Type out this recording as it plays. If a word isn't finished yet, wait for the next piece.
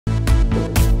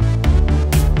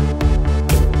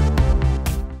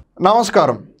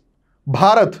నమస్కారం.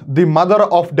 Bharat the mother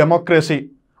of democracy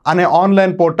అనే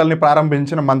online పోర్టల్ని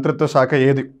ప్రారంభించిన మంత్రిత్వ శాఖ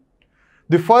ఏది?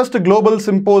 The first global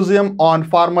symposium on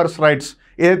farmers rights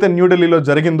ఏదైతే న్యూఢిల్లీలో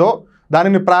జరిగిందో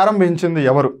దానిని ప్రారంభించింది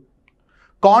ఎవరు?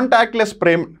 కాంటాక్ట్లెస్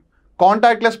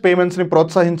పేమెంట్స్ని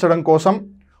ప్రోత్సహించడం కోసం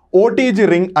ఓటీజీ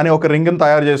రింగ్ అనే ఒక రింగ్ని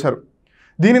తయారు చేశారు.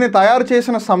 దీనిని తయారు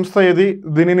చేసిన సంస్థ ఏది?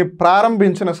 దీనిని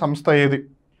ప్రారంభించిన సంస్థ ఏది?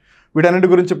 వీటన్నిటి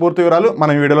గురించి పూర్తి వివరాలు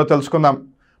మనం ఈ వీడియోలో తెలుసుకుందాం.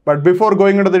 But before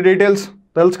going into the details,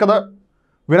 తెలుసు కదా,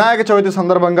 వినాయక చవితి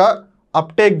సందర్భంగా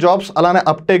అప్టేక్ జాబ్స్ అలానే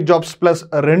అప్టేక్ జాబ్స్ ప్లస్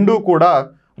రెండూ కూడా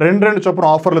రెండు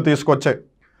చొప్పున ఆఫర్లు తీసుకొచ్చాయి.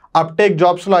 అప్టేక్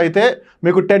జాబ్స్లో అయితే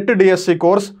మీకు టెట్ డిఎస్సి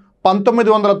కోర్స్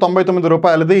 1999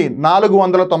 రూపాయలది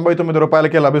 499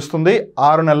 రూపాయలకే లభిస్తుంది.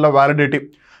 6 నెలల వ్యాలిడిటీ.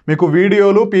 మీకు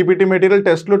వీడియోలు, PPT material,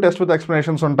 test with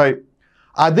explanations ఉంటాయి.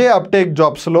 అదే అప్టేక్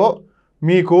జాబ్స్లో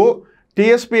మీకు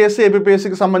TSPSC,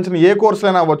 APPSCకి సంబంధించిన ఏ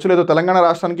కోర్సులైనా అవ్వచ్చు, లేదా తెలంగాణ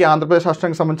రాష్ట్రానికి, ఆంధ్రప్రదేశ్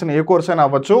రాష్ట్రానికి సంబంధించిన ఏ కోర్స్ అయినా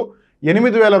అవ్వచ్చు,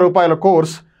 8,000 రూపాయల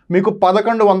కోర్స్ మీకు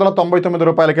 1199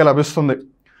 రూపాయలకే లభిస్తుంది.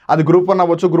 అది గ్రూప్ 1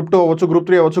 అవ్వచ్చు, గ్రూప్ 2 అవ్వచ్చు, గ్రూప్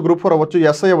 3 అవ్వచ్చు, గ్రూప్ 4 అవ్వచ్చు,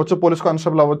 SI అవ్వచ్చు, పోలీస్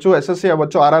కానిస్టేబుల్ అవ్వచ్చు, SSC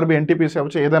అవ్వచ్చు, RRB, NTPC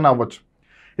అవ్వచ్చు, ఏదైనా అవ్వచ్చు.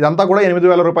 ఇదంతా కూడా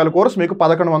 8,000 రూపాయల కోర్స్ మీకు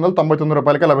 1199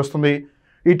 రూపాయలకే లభిస్తుంది.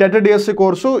 ఈ టెట్ డిఎస్సి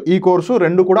కోర్సు, ఈ కోర్సు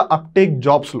రెండు కూడా అప్టేక్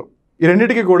జాబ్స్లో. ఈ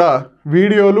రెండింటికి కూడా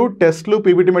వీడియోలు, టెస్ట్లు,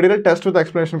 PPT material, test with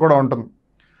explanation కూడా ఉంటుంది.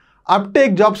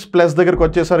 అప్టేక్ జాబ్స్ ప్లస్ దగ్గరికి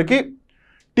వచ్చేసరికి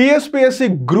TSPSC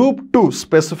గ్రూప్ 2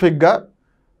 స్పెసిఫిక్గా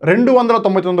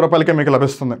 299 రూపాయలకే మీకు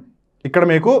లభిస్తుంది. ఇక్కడ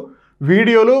మీకు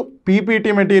వీడియోలు,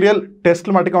 పీపీటీ మెటీరియల్,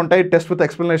 టెస్ట్లు మట్టుగా ఉంటాయి. టెస్ట్ విత్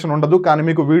ఎక్స్ప్లెనేషన్ ఉండదు, కానీ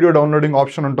మీకు వీడియో డౌన్లోడింగ్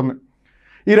ఆప్షన్ ఉంటుంది.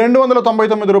 ఈ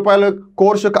 299 రూపాయల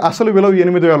కోర్సు యొక్క అసలు విలువ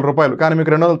 8,000 రూపాయలు, కానీ మీకు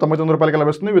 299 రూపాయలకి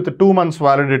లభిస్తుంది విత్ 2 months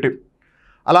వ్యాలిడిటీ.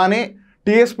 అలానే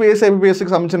TSPSC,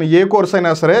 APPSCకి సంబంధించిన ఏ కోర్స్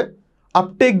అయినా సరే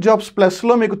అప్టేక్ జాబ్స్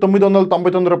ప్లస్లో మీకు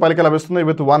 999 రూపాయలకి లభిస్తుంది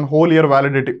విత్ 1 whole year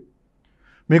వ్యాలిడిటీ.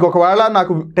 మీకు ఒకవేళ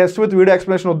నాకు టెస్ట్ విత్ వీడియో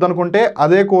ఎక్స్ప్లెనేషన్ వద్దనుకుంటే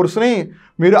అదే కోర్సుని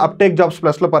మీరు అప్టేక్ జాబ్స్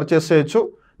ప్లస్లో పర్చేస్ చేయొచ్చు.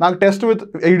 నాకు టెస్ట్ విత్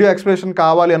వీడియో ఎక్స్ప్లెనేషన్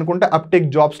కావాలి అనుకుంటే అప్టేక్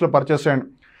జాబ్స్లో పర్చేస్ చేయండి.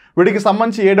 వీటికి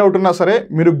సంబంధించి ఏ డౌట్ ఉన్నా సరే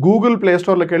మీరు గూగుల్ ప్లే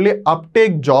స్టోర్లోకి వెళ్ళి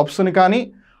అప్టేక్ జాబ్స్ని కానీ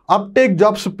అప్టేక్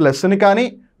జాబ్స్ ప్లస్ని కానీ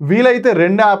వీలైతే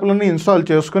 2 యాప్లని ఇన్స్టాల్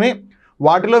చేసుకుని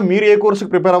వాటిలో మీరు ఏ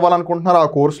కోర్సుకి ప్రిపేర్ అవ్వాలనుకుంటున్నారో ఆ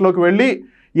కోర్సులోకి వెళ్ళి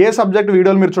ఏ సబ్జెక్ట్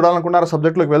వీడియోలు మీరు చూడాలనుకుంటున్నారో ఆ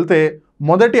సబ్జెక్టులోకి వెళ్తే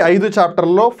మొదటి 5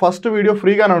 చాప్టర్లో ఫస్ట్ వీడియో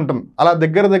ఫ్రీగానే ఉంటుంది. అలా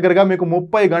దగ్గరగా మీకు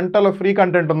 30 గంటల ఫ్రీ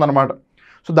కంటెంట్ ఉందన్నమాట.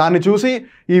 సో దాన్ని చూసి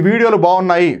ఈ వీడియోలు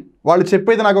బాగున్నాయి, వాళ్ళు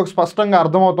చెప్పేది నాకు స్పష్టంగా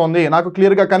అర్థమవుతోంది, నాకు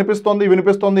క్లియర్గా కనిపిస్తోంది,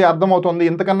 వినిపిస్తోంది, అర్థమవుతోంది,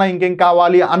 ఇంతకన్నా ఇంకేం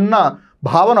కావాలి అన్న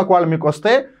భావన ఒకవేళ మీకు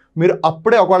వస్తే మీరు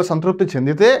అప్పుడే ఒకవేళ సంతృప్తి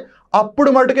చెందితే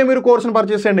అప్పుడు మటుకే మీరు కోర్సును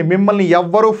పర్చేస్ చేయండి. మిమ్మల్ని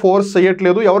ఎవ్వరూ ఫోర్స్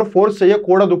చేయట్లేదు, ఎవరు ఫోర్స్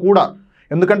చేయకూడదు కూడా.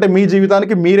 ఎందుకంటే మీ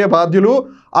జీవితానికి మీరే బాధ్యులు.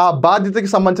 ఆ బాధ్యతకి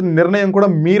సంబంధించిన నిర్ణయం కూడా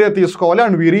మీరే తీసుకోవాలి.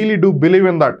 And we really do believe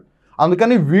in that.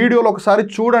 అందుకని వీడియోలో ఒకసారి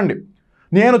చూడండి.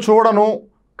 నేను చూడను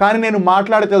కానీ నేను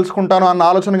మాట్లాడి తెలుసుకుంటాను అన్న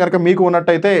ఆలోచన కనుక మీకు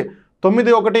ఉన్నట్టయితే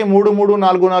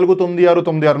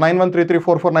 9133449696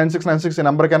 913334496996 ఈ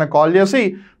నెంబర్కైనా కాల్ చేసి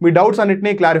మీ డౌట్స్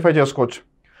అన్నింటినీ క్లారిఫై చేసుకోవచ్చు.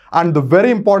 And the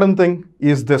very important thing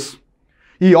is this.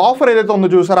 ఈ ఆఫర్ ఏదైతే ఉందో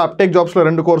చూసారో, అప్టేక్ జాబ్స్లో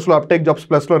 2 కోర్సులు, అప్టేక్ జాబ్స్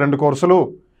ప్లస్లో 2 కోర్సులు,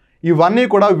 ఇవన్నీ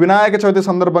కూడా వినాయక చవితి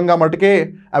సందర్భంగా మటుకే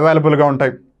అవైలబుల్గా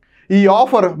ఉంటాయి. ఈ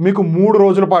ఆఫర్ మీకు 3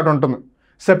 రోజుల పాటు ఉంటుంది.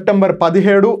 సెప్టెంబర్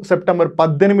 17, సెప్టెంబర్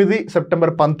 18,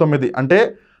 సెప్టెంబర్ 19, అంటే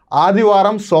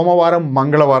ఆదివారం, సోమవారం,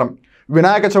 మంగళవారం.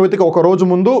 వినాయక చవితికి ఒక రోజు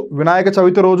ముందు, వినాయక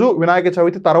చవితి రోజు, వినాయక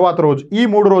చవితి తర్వాత రోజు, ఈ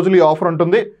 3 రోజులు ఈ ఆఫర్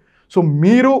ఉంటుంది. సో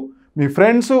మీరు, మీ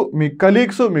ఫ్రెండ్స్, మీ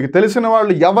కలీగ్స్, మీకు తెలిసిన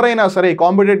వాళ్ళు ఎవరైనా సరే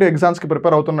కాంపిటేటివ్ ఎగ్జామ్స్కి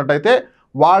ప్రిపేర్ అవుతున్నట్టయితే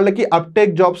వాళ్ళకి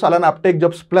అప్టేక్ జాబ్స్ అలానే అప్టేక్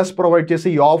జాబ్స్ ప్లస్ ప్రొవైడ్ చేసి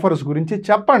ఈ ఆఫర్స్ గురించి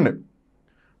చెప్పండి.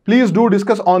 Please do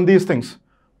discuss on these things.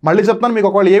 మళ్ళీ చెప్తాను, మీకు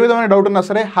ఒకవేళ ఏ విధమైన డౌట్ ఉన్నా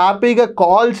సరే హ్యాపీగా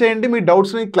కాల్ చేయండి, మీ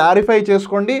డౌట్స్ని క్లారిఫై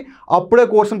చేసుకోండి, అప్పుడే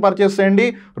కోర్సుని పర్చేస్ చేయండి.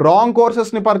 రాంగ్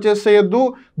కోర్సెస్ని పర్చేస్ చేయొద్దు,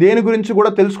 దేని గురించి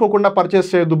కూడా తెలుసుకోకుండా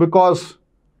పర్చేస్ చేయొద్దు, బికాస్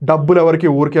డబ్బులు ఎవరికి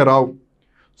ఊరికే రావు.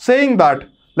 Saying that,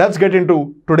 let's get in to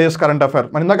today's current affair.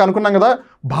 మనం ఇందాక అనుకున్నాం కదా,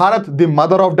 Bharat the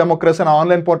mother of democracy అనే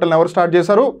ఆన్లైన్ పోర్టల్ని ఎవరు స్టార్ట్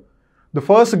చేశారు? The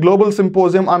first global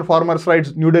symposium on farmers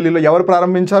rights న్యూఢిల్లీలో ఎవరు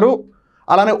ప్రారంభించారు?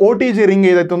 అలానే ఓటీజీ రింగ్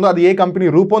ఏదైతే ఉందో అది ఏ కంపెనీ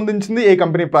రూపొందించింది, ఏ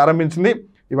కంపెనీ ప్రారంభించింది,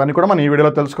 ఇవన్నీ కూడా మనం ఈ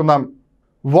వీడియోలో తెలుసుకుందాం.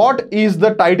 What is the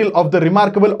title of the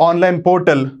remarkable online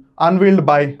portal unveiled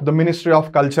by the ministry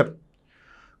of culture?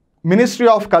 Ministry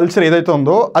of culture ఏదైతే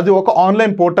ఉందో అది ఒక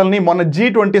ఆన్లైన్ పోర్టల్ని మొన్న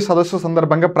G20 సదస్సు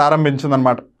సందర్భంగా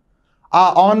ప్రారంభించిందనమాట. ఆ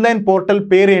ఆన్లైన్ పోర్టల్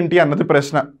పేరు ఏంటి అన్నది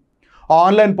ప్రశ్న. ఆ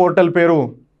ఆన్లైన్ పోర్టల్ పేరు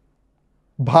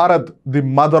Bharat the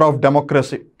mother of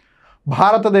democracy.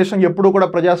 భారతదేశం ఎప్పుడూ కూడా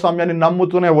ప్రజాస్వామ్యాన్ని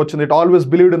నమ్ముతూనే వచ్చింది. It always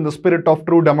believed in the spirit of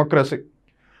true democracy.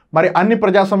 మరి అన్ని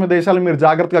ప్రజాస్వామ్య దేశాలు మీరు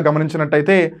జాగ్రత్తగా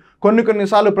గమనించినట్టయితే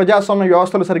కొన్నిసార్లు ప్రజాస్వామ్య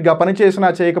వ్యవస్థలు సరిగ్గా పనిచేసినా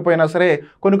చేయకపోయినా సరే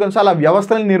కొన్నిసార్లు ఆ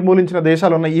వ్యవస్థలను నిర్మూలించిన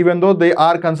దేశాలు ఉన్నాయి, even though they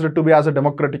are considered to be as a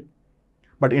democratic.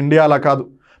 But India అలా కాదు.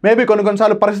 మేబీ కొన్ని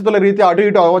కొన్నిసార్లు పరిస్థితుల రీతి అటు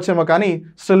ఇటు అవ్వచ్చేమో, కానీ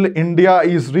still India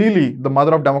is really the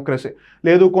mother of democracy.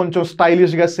 లేదు కొంచెం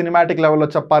స్టైలిష్గా సినిమాటిక్ లెవెల్లో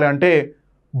చెప్పాలి అంటే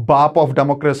బాప్ ఆఫ్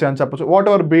డెమోక్రసీ అని చెప్పచ్చు. What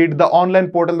ever beat the online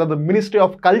portal that the ministry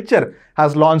of culture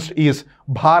has launched is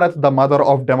Bharat the mother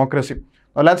of democracy.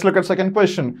 Let's look at second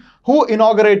question. Who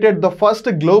inaugurated the first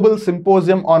global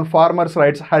symposium on farmers'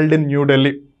 rights held in New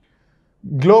Delhi?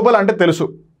 Global అంటే తెలుసు,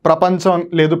 ప్రపంచం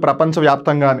లేదు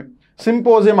ప్రపంచవ్యాప్తంగా అని.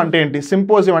 Symposium అంటే ఏంటి?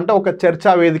 Symposium అంటే ఒక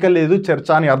చర్చా వేదిక లేదు చర్చ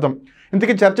అని అర్థం.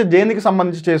 ఇంతకీ చర్చ దేనికి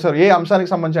సంబంధించి చేశారు, ఏ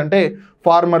అంశానికి సంబంధించి అంటే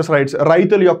ఫార్మర్స్ రైట్స్,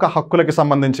 రైతుల యొక్క హక్కులకి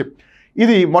సంబంధించి.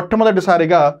 ఇది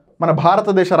మొట్టమొదటిసారిగా మన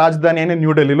భారతదేశ రాజధాని అయిన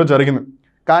న్యూఢిల్లీలో జరిగింది.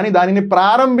 కానీ దానిని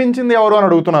ప్రారంభించింది ఎవరు అని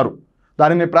అడుగుతున్నారు.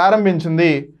 దానిని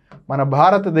ప్రారంభించింది మన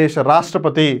భారతదేశ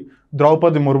రాష్ట్రపతి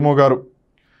ద్రౌపది ముర్ము గారు.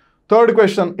 Third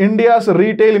question, India's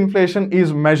retail inflation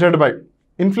is measured by.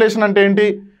 Inflation అంటే ఏంటి?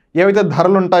 ఏవైతే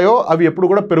ధరలు ఉంటాయో అవి ఎప్పుడు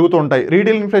కూడా పెరుగుతూ ఉంటాయి.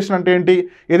 రీటైల్ ఇన్ఫ్లేషన్ అంటే ఏంటి?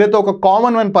 ఏదైతే ఒక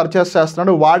కామన్ మ్యాన్ పర్చేస్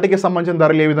చేస్తున్నాడో వాటికి సంబంధించిన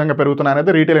ధరలు ఏ విధంగా పెరుగుతున్నాయి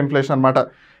అనేది రీటైల్ ఇన్ఫ్లేషన్ అనమాట.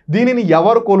 దీనిని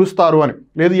ఎవరు కొలుస్తారు అని,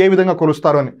 లేదు ఏ విధంగా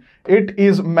కొలుస్తారు అని. It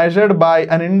is measured by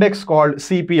an index called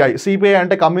CPI. CPI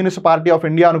అంటే communist party of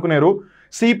India అనుకునేరు.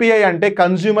 CPI అంటే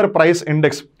కన్జ్యూమర్ ప్రైస్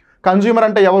ఇండెక్స్. కన్జ్యూమర్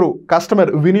అంటే ఎవరు? కస్టమర్,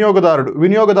 వినియోగదారుడు.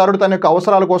 వినియోగదారుడు తన యొక్క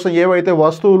అవసరాల కోసం ఏవైతే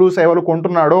వస్తువులు సేవలు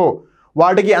కొంటున్నాడో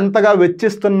వాటికి ఎంతగా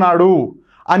వెచ్చిస్తున్నాడు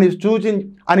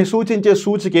అని సూచించే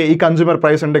సూచికే ఈ కన్జ్యూమర్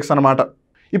ప్రైస్ ఇండెక్స్ అనమాట.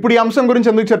 ఇప్పుడు ఈ అంశం గురించి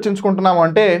ఎందుకు చర్చించుకుంటున్నాము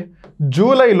అంటే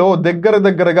జూలైలో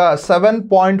దగ్గరగా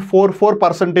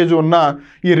 7.44% ఉన్న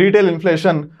ఈ రీటైల్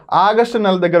ఇన్ఫ్లేషన్ ఆగస్టు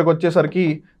నెల దగ్గరకు వచ్చేసరికి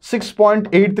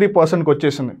 6.83%కి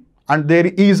వచ్చేసింది. And there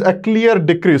is a clear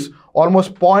decrease,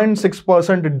 almost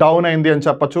 0.6% down అయింది అని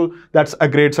చెప్పచ్చు. That's a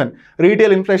great sign.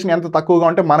 Retail inflation ఎంత తక్కువగా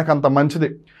ఉంటే మనకు అంత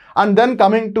మంచిది. And then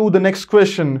coming to the next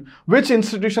question, which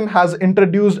institution has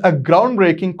introduced a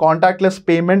groundbreaking contactless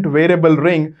payment variable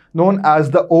ring known as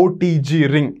the OTG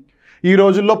ring? ఈ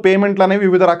రోజుల్లో పేమెంట్లు అనేవి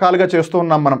వివిధ రకాలుగా చేస్తూ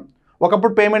ఉన్నాం మనం.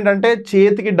 ఒకప్పుడు పేమెంట్ అంటే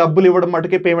చేతికి డబ్బులు ఇవ్వడం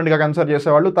మటుకే పేమెంట్గా కన్సిడర్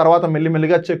చేసేవాళ్ళు. తర్వాత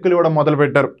మెల్లిమెల్లిగా చెక్కులు ఇవ్వడం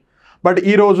మొదలుపెట్టారు. బట్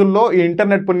ఈ రోజుల్లో ఈ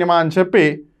ఇంటర్నెట్ పుణ్యమా అని చెప్పి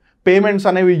పేమెంట్స్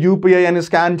అనేవి యూపీఐ అని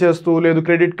స్కాన్ చేస్తూ, లేదు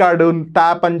క్రెడిట్ కార్డు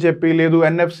ట్యాప్ అని చెప్పి, లేదు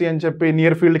ఎన్ఎఫ్సి అని చెప్పి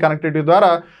నియర్ ఫీల్డ్ కనెక్టివిటీ ద్వారా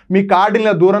మీ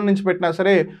కార్డుని దూరం నుంచి పెట్టినా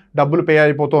సరే డబ్బులు పే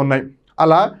అయిపోతూ ఉన్నాయి.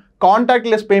 అలా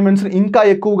కాంటాక్ట్లెస్ పేమెంట్స్ని ఇంకా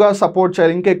ఎక్కువగా సపోర్ట్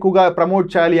చేయాలి, ఇంకా ఎక్కువగా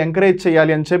ప్రమోట్ చేయాలి, ఎంకరేజ్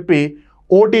చేయాలి అని చెప్పి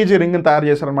ఓటీజీ రింగ్ని తయారు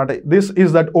చేశారనమాట. This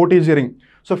is that OTG ring.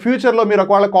 So ఫ్యూచర్లో మీరు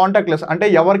ఒకవేళ కాంటాక్ట్లెస్ అంటే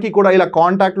ఎవరికి కూడా ఇలా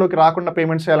కాంటాక్ట్లోకి రాకుండా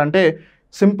పేమెంట్స్ చేయాలంటే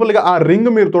సింపుల్గా ఆ రింగ్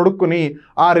మీరు తొడుక్కుని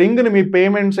ఆ రింగ్ని మీ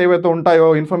పేమెంట్స్ ఏవైతే ఉంటాయో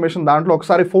ఇన్ఫర్మేషన్ దాంట్లో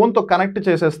ఒకసారి ఫోన్తో కనెక్ట్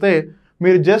చేసేస్తే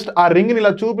మీరు జస్ట్ ఆ రింగ్ని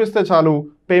ఇలా చూపిస్తే చాలు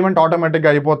పేమెంట్ ఆటోమేటిక్గా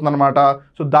అయిపోతుంది అనమాట.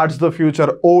 So that's the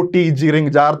future, OTG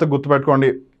ring. జాగ్రత్తగా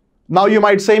గుర్తుపెట్టుకోండి. Now you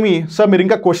might say me, sir మీరు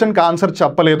ఇంకా క్వశ్చన్కి ఆన్సర్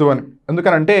చెప్పలేదు అని.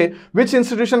 ఎందుకనంటే విచ్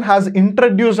ఇన్స్టిట్యూషన్ హ్యాస్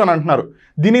ఇంట్రడ్యూస్డ్ అని అంటున్నారు.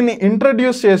 దీనిని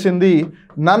ఇంట్రడ్యూస్ చేసింది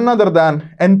none other than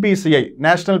NPCI,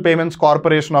 national payments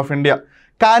corporation of India.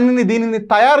 కానీ దీనిని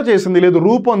తయారు చేసింది, లేదు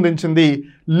రూపొందించింది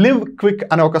లివ్ క్విక్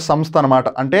అనే ఒక సంస్థ అనమాట.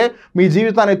 అంటే మీ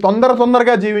జీవితాన్ని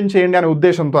తొందరగా జీవించేయండి అనే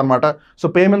ఉద్దేశంతో అనమాట. సో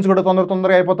పేమెంట్స్ కూడా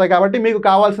తొందరగా అయిపోతాయి కాబట్టి మీకు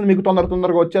కావాల్సింది మీకు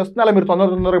తొందరగా వచ్చేస్తుంది, అలా మీరు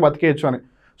తొందరగా బతికేయచ్చు అని.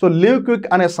 సో లివ్ క్విక్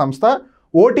అనే సంస్థ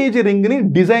ఓటీజీ రింగ్ని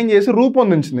డిజైన్ చేసి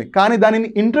రూపొందించింది. కానీ దానిని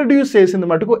ఇంట్రడ్యూస్ చేసింది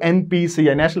మటుకు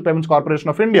NPCI, national payments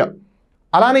corporation of India.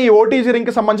 అలానే ఈ ఓటీజీ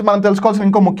రింగ్కి సంబంధించి మనం తెలుసుకోవాల్సిన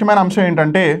ఇంకో ముఖ్యమైన అంశం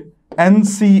ఏంటంటే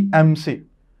ఎన్సిఎంసి,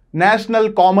 నేషనల్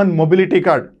కామన్ మొబిలిటీ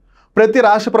కార్డ్. ప్రతి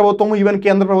రాష్ట్ర ప్రభుత్వం, ఈవెన్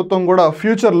కేంద్ర ప్రభుత్వం కూడా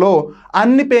ఫ్యూచర్లో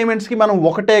అన్ని పేమెంట్స్కి మనం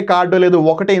ఒకటే కార్డు లేదు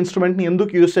ఒకటే ఇన్స్ట్రుమెంట్ని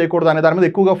ఎందుకు యూజ్ చేయకూడదు అనే దాని మీద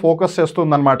ఎక్కువగా ఫోకస్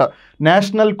చేస్తుందన్నమాట.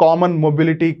 నేషనల్ కామన్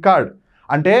మొబిలిటీ కార్డ్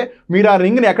అంటే మీరు ఆ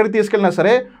రింగ్ని ఎక్కడికి తీసుకెళ్ళినా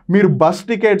సరే మీరు బస్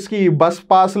టికెట్స్కి, బస్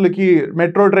పాస్లకి,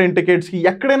 మెట్రో ట్రైన్ టికెట్స్కి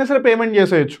ఎక్కడైనా సరే పేమెంట్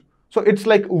చేసేయచ్చు. So it's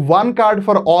like one card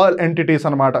for all entities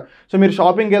అనమాట. సో మీరు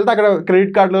షాపింగ్కి వెళ్తే అక్కడ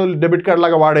క్రెడిట్ కార్డులో డెబిట్ కార్డ్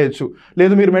లాగా వాడేయచ్చు,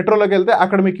 లేదు మీరు మెట్రోలోకి వెళ్తే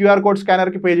అక్కడ మీ క్యూఆర్ కోడ్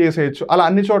స్కానర్కి పే చేసేయచ్చు. అలా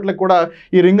అన్ని చోట్లకి కూడా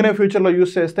ఈ రింగ్నే ఫ్యూచర్లో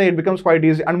యూస్ చేస్తే it becomes quiet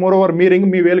easy. And more over me ring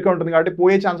మీ వేలికే ఉంటుంది కాబట్టి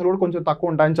పోయే ఛాన్సులు కూడా కొంచెం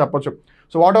తక్కువ ఉంటాయని చెప్పొచ్చు.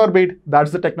 So what ever beat,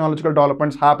 that's the technological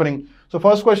developments happening. So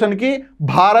first క్వశ్చన్కి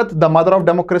Bharat the mother of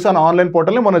democracy అనే ఆన్లైన్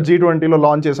పోర్టల్ని మన G20లో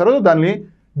లాంచ్ చేశారు. దాన్ని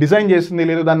డిజైన్ చేసింది,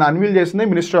 లేదు దాన్ని అన్వీల్ చేసింది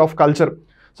మినిస్ట్రీ ఆఫ్ కల్చర్.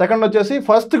 సెకండ్ వచ్చేసి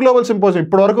ఫస్ట్ గ్లోబల్ సింపోజియం.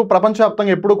 ఇప్పటివరకు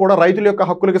ప్రపంచవ్యాప్తంగా ఎప్పుడు కూడా రైతుల యొక్క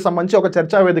హక్కులకి సంబంధించి ఒక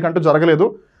చర్చా వేదిక అంటూ జరగలేదు.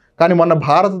 కానీ మొన్న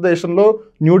భారతదేశంలో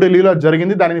న్యూఢిల్లీలో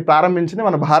జరిగింది. దానిని ప్రారంభించింది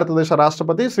మన భారతదేశ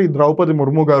రాష్ట్రపతి శ్రీ ద్రౌపది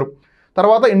ముర్ము గారు.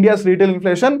 తర్వాత ఇండియాస్ రీటైల్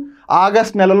ఇన్ఫ్లేషన్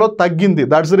ఆగస్ట్ నెలలో తగ్గింది.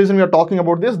 That's the reason we are talking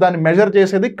about this. దాన్ని మెజర్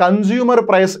చేసేది కన్జ్యూమర్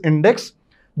ప్రైస్ ఇండెక్స్.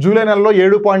 జూలై నెలలో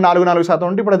 7.44%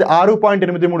 ఉంటే ఇప్పుడు అది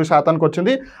 6.83%కి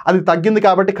వచ్చింది. అది తగ్గింది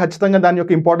కాబట్టి ఖచ్చితంగా దాని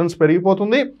యొక్క ఇంపార్టెన్స్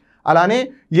పెరిగిపోతుంది. అలానే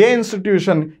ఏ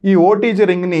ఇన్స్టిట్యూషన్ ఈ ఓటీజీ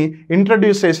రింగ్ని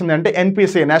ఇంట్రడ్యూస్ చేసింది అంటే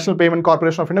NPCI, national payment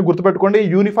corporation of India. గుర్తుపెట్టుకోండి,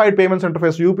 యూనిఫైడ్ పేమెంట్స్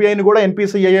ఇంటర్ఫేస్ యూపీఐని కూడా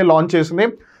ఎన్పిసిఐ లాంచ్ చేసింది.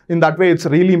 In that way it's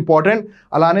really important.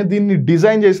 అలానే దీన్ని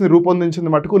డిజైన్ చేసింది, రూపొందించింది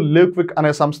మటుకు లివ్క్విక్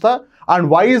అనే సంస్థ. And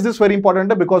why is this very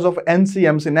important అంటే because of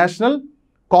ఎన్సిఎంసి, national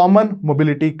common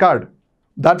mobility card.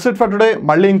 That's it for today.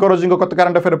 మళ్ళీ ఇంకో రోజు ఇంకో కొత్త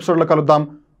కరెంట్ అఫైర్ ఎపిసోడ్లో కలుద్దాం.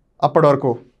 అప్పటి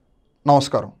వరకు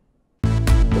నమస్కారం.